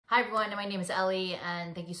Hi everyone, my name is Ellie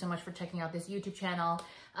and thank you so much for checking out this YouTube channel.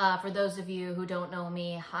 For those of you who don't know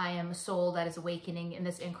me, I am a soul that is awakening in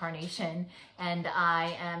this incarnation, and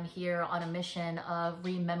I am here on a mission of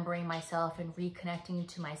remembering myself and reconnecting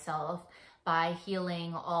to myself by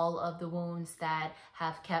healing all of the wounds that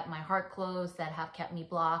have kept my heart closed, that have kept me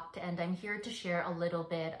blocked. And I'm here to share a little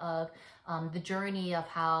bit of the journey of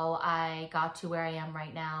how I got to where I am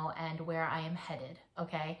right now and where I am headed,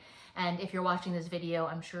 okay? And if you're watching this video,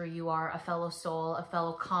 I'm sure you are a fellow soul, a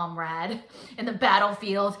fellow comrade in the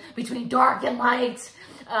battlefield between dark and light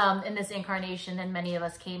in this incarnation. And many of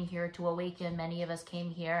us came here to awaken. Many of us came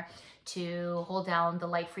here to hold down the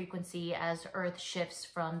light frequency as Earth shifts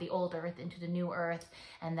from the old Earth into the new Earth.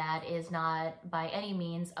 And that is not by any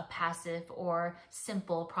means a passive or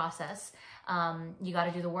simple process. You got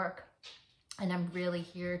to do the work. And I'm really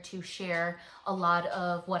here to share a lot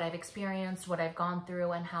of what I've experienced, what I've gone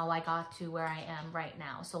through, and how I got to where I am right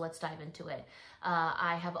now. So let's dive into it.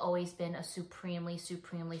 I have always been a supremely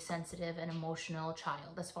sensitive and emotional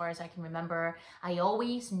child. As far as I can remember, I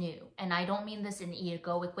always knew, and I don't mean this in an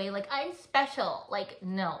egoic way, like I'm special. Like,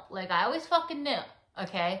 no, like I always fucking knew,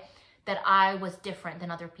 okay, that I was different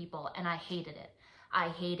than other people, and I hated it. I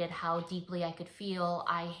hated how deeply I could feel.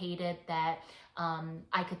 I hated that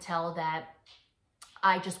I could tell that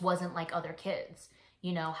I just wasn't like other kids,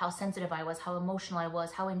 you know, how sensitive I was, how emotional I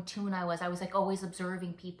was, how in tune I was. I was like always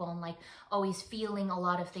observing people and like always feeling a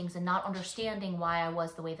lot of things and not understanding why I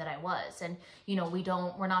was the way that I was. And, you know,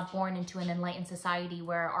 we're not born into an enlightened society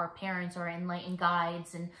where our parents are enlightened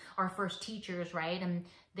guides and our first teachers, right? And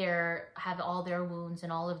have all their wounds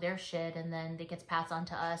and all of their shit, and then it gets passed on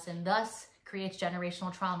to us and thus creates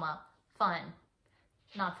generational trauma. Fun,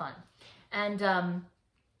 not fun. And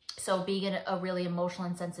so being a really emotional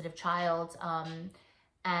and sensitive child,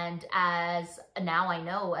 and as now I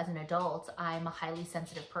know as an adult, I'm a highly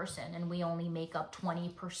sensitive person, and we only make up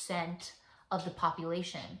 20% of the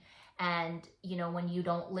population. And, you know, when you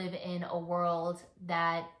don't live in a world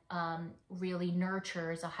that really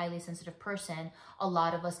nurtures a highly sensitive person, a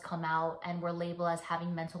lot of us come out and we're labeled as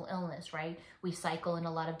having mental illness, right? We cycle in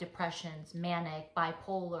a lot of depressions, manic,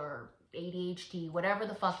 bipolar, ADHD, whatever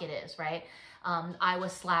the fuck it is, right? I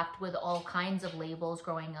was slapped with all kinds of labels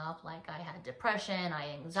growing up, like I had depression, I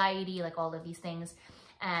had anxiety, like all of these things.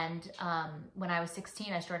 And when I was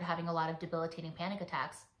 16, I started having a lot of debilitating panic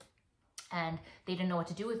attacks, and they didn't know what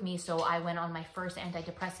to do with me. So I went on my first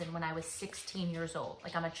antidepressant when I was 16 years old,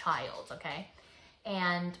 like I'm a child, okay?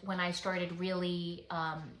 And when I started really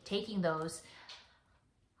taking those,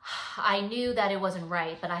 I knew that it wasn't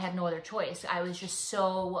right, but I had no other choice. I was just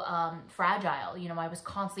so fragile. You know, I was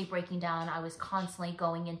constantly breaking down. I was constantly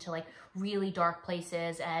going into like really dark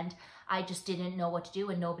places, and I just didn't know what to do,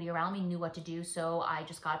 and nobody around me knew what to do. So I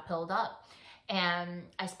just got pilled up. And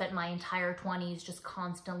I spent my entire 20s just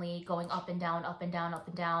constantly going up and down, up and down, up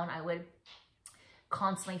and down. I would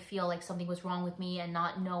constantly feel like something was wrong with me and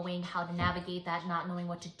not knowing how to navigate that, not knowing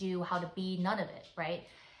what to do, how to be, none of it, right?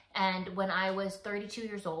 And when I was 32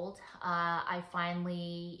 years old, I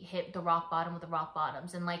finally hit the rock bottom of the rock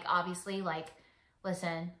bottoms. And like, obviously, like,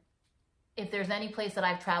 listen, if there's any place that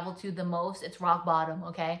I've traveled to the most, it's rock bottom,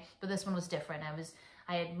 okay? But this one was different.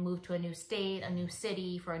 I had moved to a new state, a new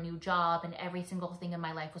city for a new job, and every single thing in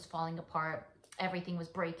my life was falling apart. Everything was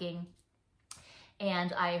breaking.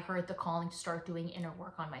 And I heard the calling to start doing inner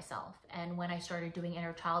work on myself. And when I started doing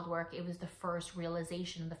inner child work, it was the first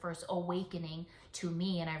realization, the first awakening to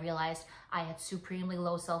me. And I realized I had supremely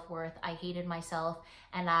low self-worth. I hated myself.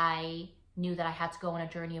 And I knew that I had to go on a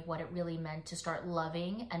journey of what it really meant to start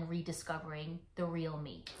loving and rediscovering the real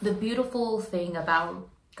me. The beautiful thing about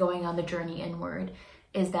going on the journey inward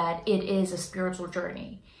is that it is a spiritual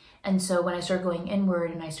journey. And so when I started going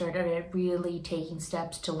inward and I started really taking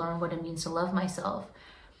steps to learn what it means to love myself,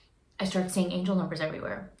 I started seeing angel numbers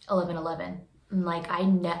everywhere, 1111. Like I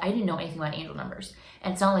didn't know anything about angel numbers.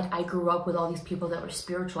 And it's not like I grew up with all these people that were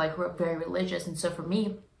spiritual. I grew up very religious. And so for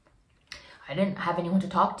me, I didn't have anyone to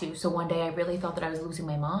talk to. So one day I really thought that I was losing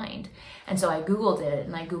my mind. And so I Googled it,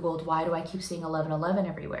 and I Googled, why do I keep seeing 1111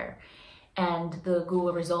 everywhere? And the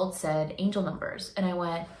Google results said angel numbers. And I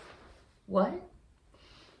went, what?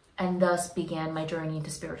 And thus began my journey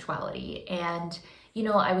into spirituality. And, you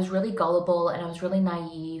know, I was really gullible, and I was really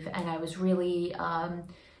naive, and I was really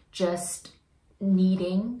just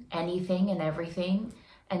needing anything and everything.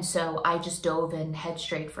 And so I just dove in head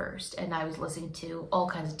straight first. And I was listening to all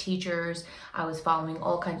kinds of teachers. I was following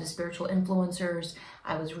all kinds of spiritual influencers.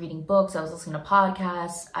 I was reading books. I was listening to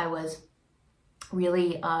podcasts. I was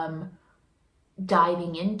really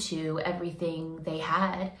diving into everything they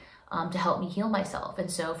had to help me heal myself. And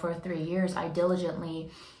so for 3 years, I diligently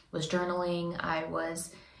was journaling, I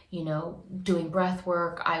was, you know, doing breath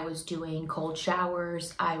work, I was doing cold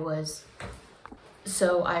showers, I was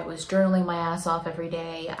journaling my ass off every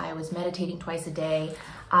day, I was meditating twice a day,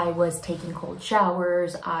 I was taking cold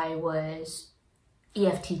showers, I was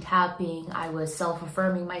EFT tapping, I was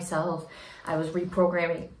self-affirming myself, I was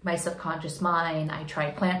reprogramming my subconscious mind, I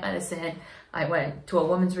tried plant medicine, I went to a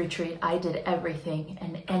women's retreat, I did everything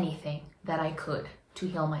and anything that I could to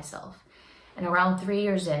heal myself. And around 3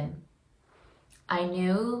 years in, I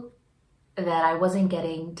knew that I wasn't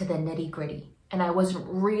getting to the nitty-gritty and I wasn't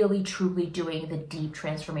really truly doing the deep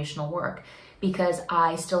transformational work because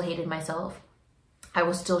I still hated myself. I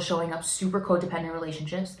was still showing up super codependent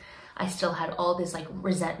relationships. I still had all this like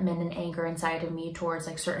resentment and anger inside of me towards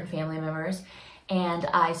like certain family members. And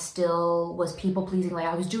I still was people pleasing. Like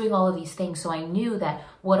I was doing all of these things. So I knew that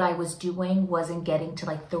what I was doing wasn't getting to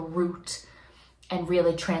like the root and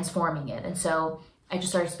really transforming it. And so I just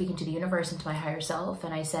started speaking to the universe and to my higher self.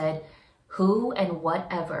 And I said, who and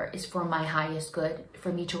whatever is for my highest good,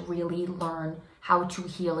 for me to really learn how to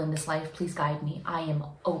heal in this life, please guide me. I am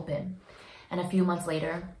open. And a few months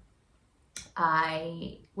later,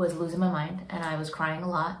 I was losing my mind and I was crying a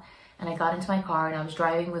lot. And I got into my car and I was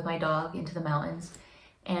driving with my dog into the mountains.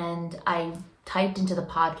 And I typed into the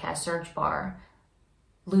podcast search bar,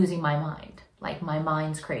 losing my mind, like my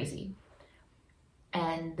mind's crazy.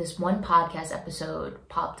 And this one podcast episode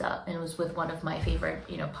popped up and it was with one of my favorite,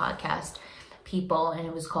 you know, podcast people, and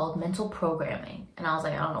it was called Mental Programming. And I was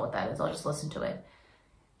like, I don't know what that is. I'll just listen to it.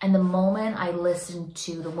 And the moment I listened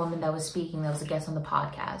to the woman that was speaking, that was a guest on the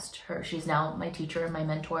podcast, she's now my teacher and my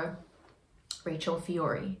mentor, Rachel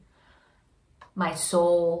Fiore, my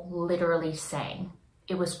soul literally sang.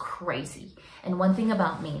 It was crazy. And one thing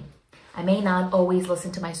about me, I may not always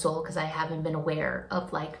listen to my soul because I haven't been aware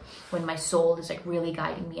of like when my soul is like really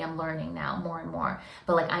guiding me. I'm learning now more and more.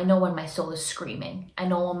 But like I know when my soul is screaming. I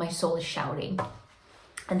know when my soul is shouting.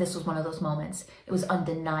 And this was one of those moments. It was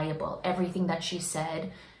undeniable. Everything that she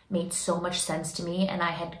said made so much sense to me. And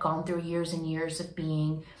I had gone through years and years of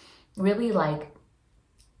being really like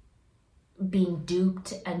being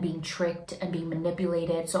duped and being tricked and being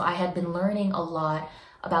manipulated. So I had been learning a lot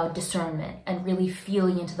about discernment and really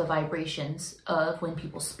feeling into the vibrations of when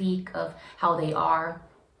people speak, of how they are.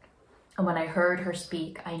 And when I heard her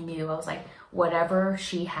speak, I knew, I was like, whatever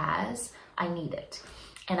she has, I need it.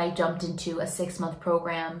 And I jumped into a 6-month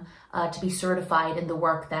program to be certified in the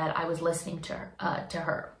work that I was listening to on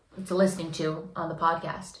the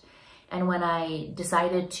podcast. And when I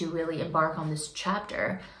decided to really embark on this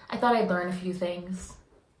chapter, I thought I'd learn a few things.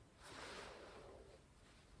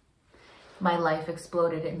 My life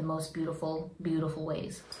exploded in the most beautiful, beautiful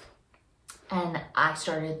ways. And I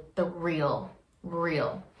started the real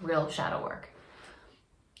shadow work.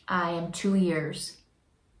 I am 2 years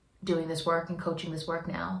doing this work and coaching this work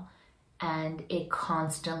now, and it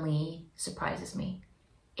constantly surprises me.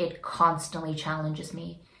 It constantly challenges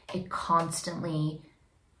me. It constantly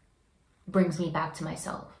brings me back to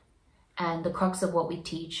myself. And the crux of what we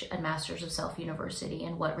teach at Masters of Self University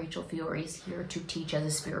and what Rachel Fiore is here to teach as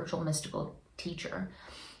a spiritual, mystical teacher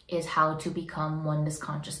is how to become oneness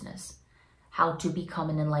consciousness, how to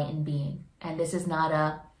become an enlightened being. And this is not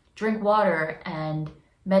a drink water and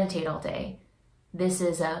meditate all day. This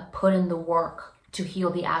is a put in the work to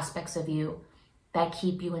heal the aspects of you that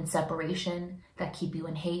keep you in separation, that keep you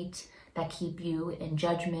in hate, that keep you in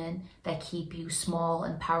judgment, that keep you small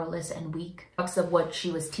and powerless and weak. The crux of what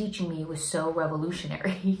she was teaching me was so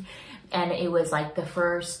revolutionary. And it was like the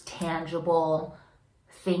first tangible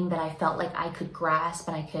thing that I felt like I could grasp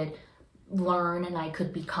and I could learn and I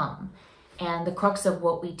could become. And the crux of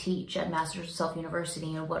what we teach at Masters of Self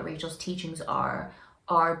University and what Rachel's teachings are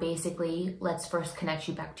basically, let's first connect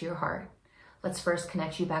you back to your heart. Let's first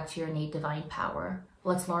connect you back to your innate divine power.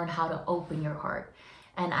 Let's learn how to open your heart.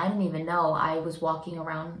 And I didn't even know I was walking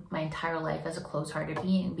around my entire life as a closed-hearted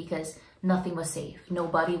being because nothing was safe.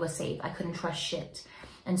 Nobody was safe. I couldn't trust shit.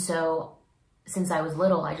 And so since I was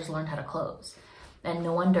little, I just learned how to close. And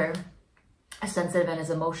no wonder, as sensitive and as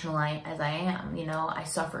emotional as I am, you know, I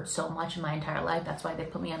suffered so much in my entire life. That's why they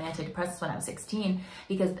put me on antidepressants when I was 16,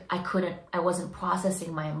 because I wasn't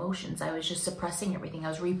processing my emotions. I was just suppressing everything. I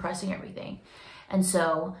was repressing everything. And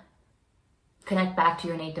so connect back to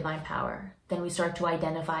your innate divine power. Then we start to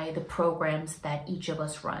identify the programs that each of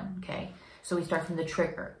us run, okay? So we start from the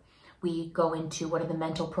trigger. We go into what are the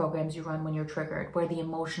mental programs you run when you're triggered? What are the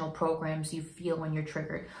emotional programs you feel when you're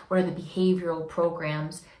triggered? What are the behavioral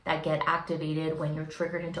programs that get activated when you're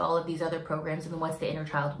triggered into all of these other programs? And then what's the inner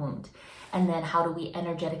child wound? And then how do we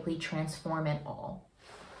energetically transform it all?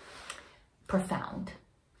 Profound.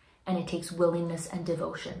 and it takes willingness and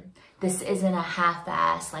devotion. This isn't a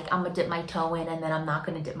half-ass, like I'm gonna dip my toe in and then I'm not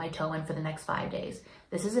gonna dip my toe in for the next 5 days.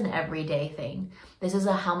 This is an everyday thing. This is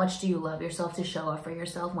a how much do you love yourself to show up for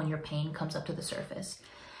yourself when your pain comes up to the surface.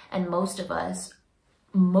 And most of us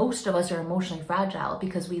are emotionally fragile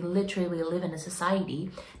because we literally live in a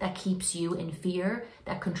society that keeps you in fear,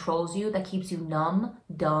 that controls you, that keeps you numb,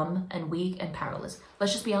 dumb, and weak and powerless.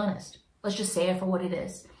 Let's just be honest. Let's just say it for what it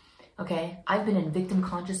is. Okay? I've been in victim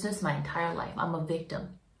consciousness my entire life. I'm a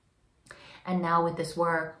victim. And now with this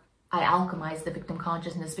work, I alchemize the victim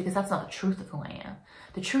consciousness because that's not the truth of who I am.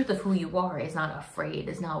 The truth of who you are is not afraid,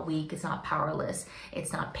 it's not weak, it's not powerless,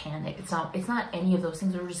 it's not panic, it's not any of those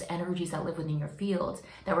things. They're just energies that live within your fields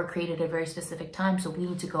that were created at a very specific time. So we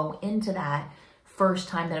need to go into that first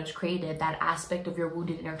time that it was created, that aspect of your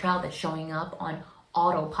wounded inner child that's showing up on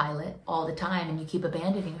autopilot all the time and you keep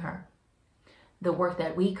abandoning her. The work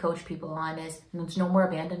that we coach people on is there's no more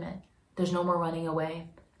abandonment. There's no more running away.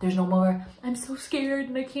 There's no more, I'm so scared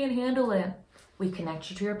and I can't handle it. We connect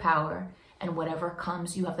you to your power, and whatever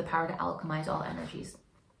comes, you have the power to alchemize all energies.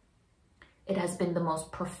 It has been the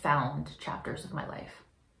most profound chapters of my life.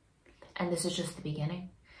 And this is just the beginning.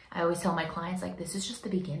 I always tell my clients, like, this is just the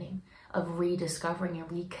beginning of rediscovering and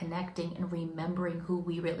reconnecting and remembering who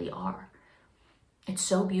we really are. It's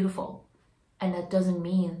so beautiful. And that doesn't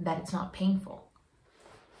mean that it's not painful.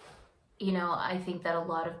 You know, I think that a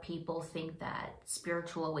lot of people think that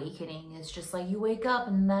spiritual awakening is just like you wake up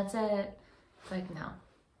and that's it. It's like, no,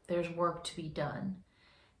 there's work to be done.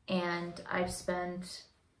 And I've spent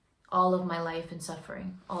all of my life in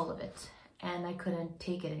suffering, all of it. And I couldn't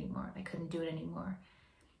take it anymore. I couldn't do it anymore.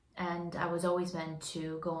 And I was always meant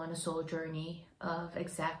to go on a soul journey of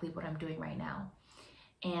exactly what I'm doing right now.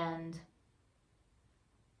 And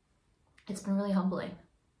it's been really humbling,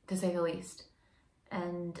 to say the least.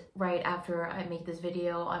 And right after I make this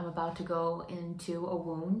video, I'm about to go into a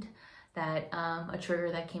wound that, a trigger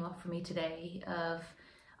that came up for me today of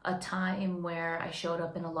a time where I showed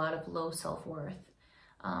up in a lot of low self-worth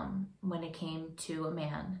when it came to a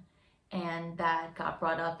man. And that got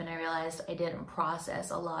brought up and I realized I didn't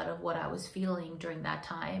process a lot of what I was feeling during that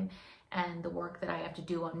time. And the work that I have to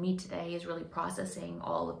do on me today is really processing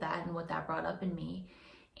all of that and what that brought up in me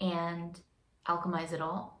and alchemize it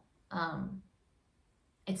all.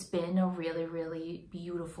 It's been a really, really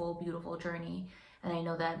beautiful, beautiful journey. And I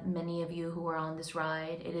know that many of you who are on this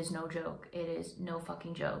ride, it is no joke. It is no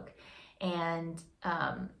fucking joke. And,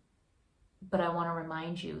 but I want to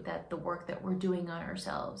remind you that the work that we're doing on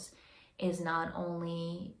ourselves is not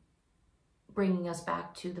only bringing us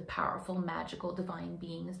back to the powerful, magical, divine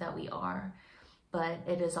beings that we are, but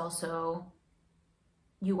it is also,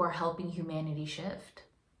 you are helping humanity shift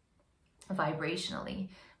vibrationally.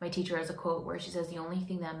 My teacher has a quote where she says, the only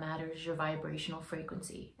thing that matters is your vibrational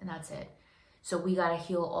frequency, and that's it. So we got to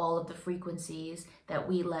heal all of the frequencies that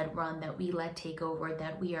we let run, that we let take over,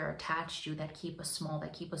 that we are attached to, that keep us small,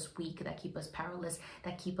 that keep us weak, that keep us powerless,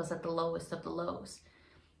 that keep us at the lowest of the lows.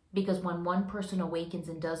 Because when one person awakens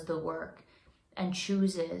and does the work and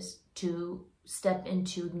chooses to step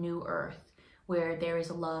into new earth, where there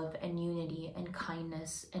is love and unity and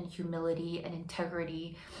kindness and humility and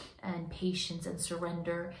integrity and patience and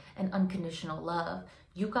surrender and unconditional love,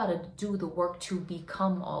 you got to do the work to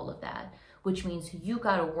become all of that, which means you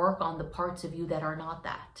got to work on the parts of you that are not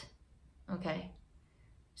that. Okay?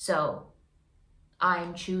 So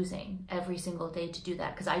I'm choosing every single day to do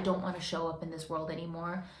that because I don't want to show up in this world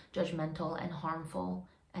anymore judgmental and harmful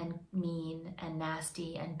and mean and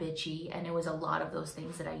nasty and bitchy. And it was a lot of those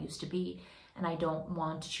things that I used to be. And I don't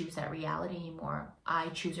want to choose that reality anymore. I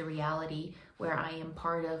choose a reality where I am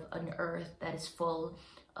part of an earth that is full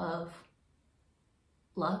of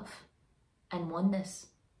love and oneness,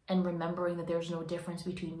 and remembering that there's no difference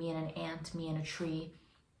between me and an ant, me and a tree,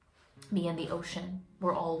 me and the ocean.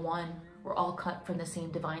 We're all one. We're all cut from the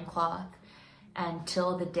same divine cloth.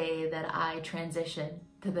 Until the day that I transition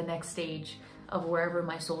to the next stage of wherever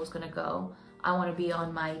my soul is going to go, I want to be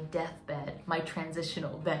on my deathbed, my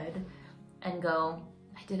transitional bed, and go,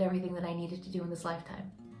 I did everything that I needed to do in this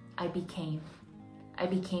lifetime. I became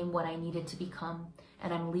what I needed to become,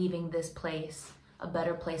 and I'm leaving this place a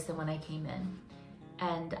better place than when I came in.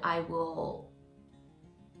 And I will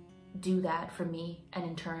do that for me and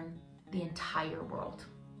in turn, the entire world.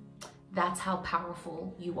 That's how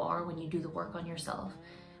powerful you are when you do the work on yourself.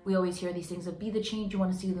 We always hear these things of be the change you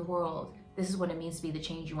want to see in the world. This is what it means to be the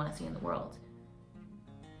change you want to see in the world.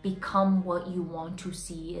 Become what you want to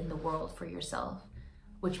see in the world for yourself,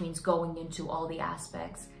 which means going into all the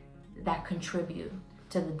aspects that contribute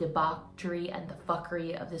to the debauchery and the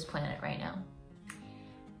fuckery of this planet right now.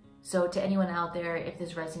 So to anyone out there, if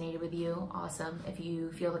this resonated with you, awesome. If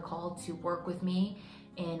you feel the call to work with me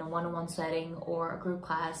in a one-on-one setting or a group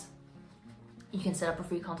class, you can set up a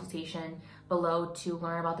free consultation below to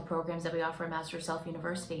learn about the programs that we offer at Master Yourself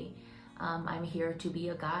University. I'm here to be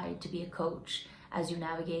a guide, to be a coach as you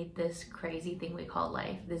navigate this crazy thing we call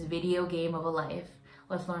life, this video game of a life.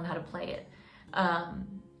 Let's learn how to play it.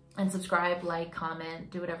 And subscribe, like,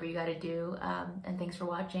 comment, do whatever you gotta do. And thanks for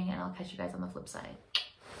watching, and I'll catch you guys on the flip side.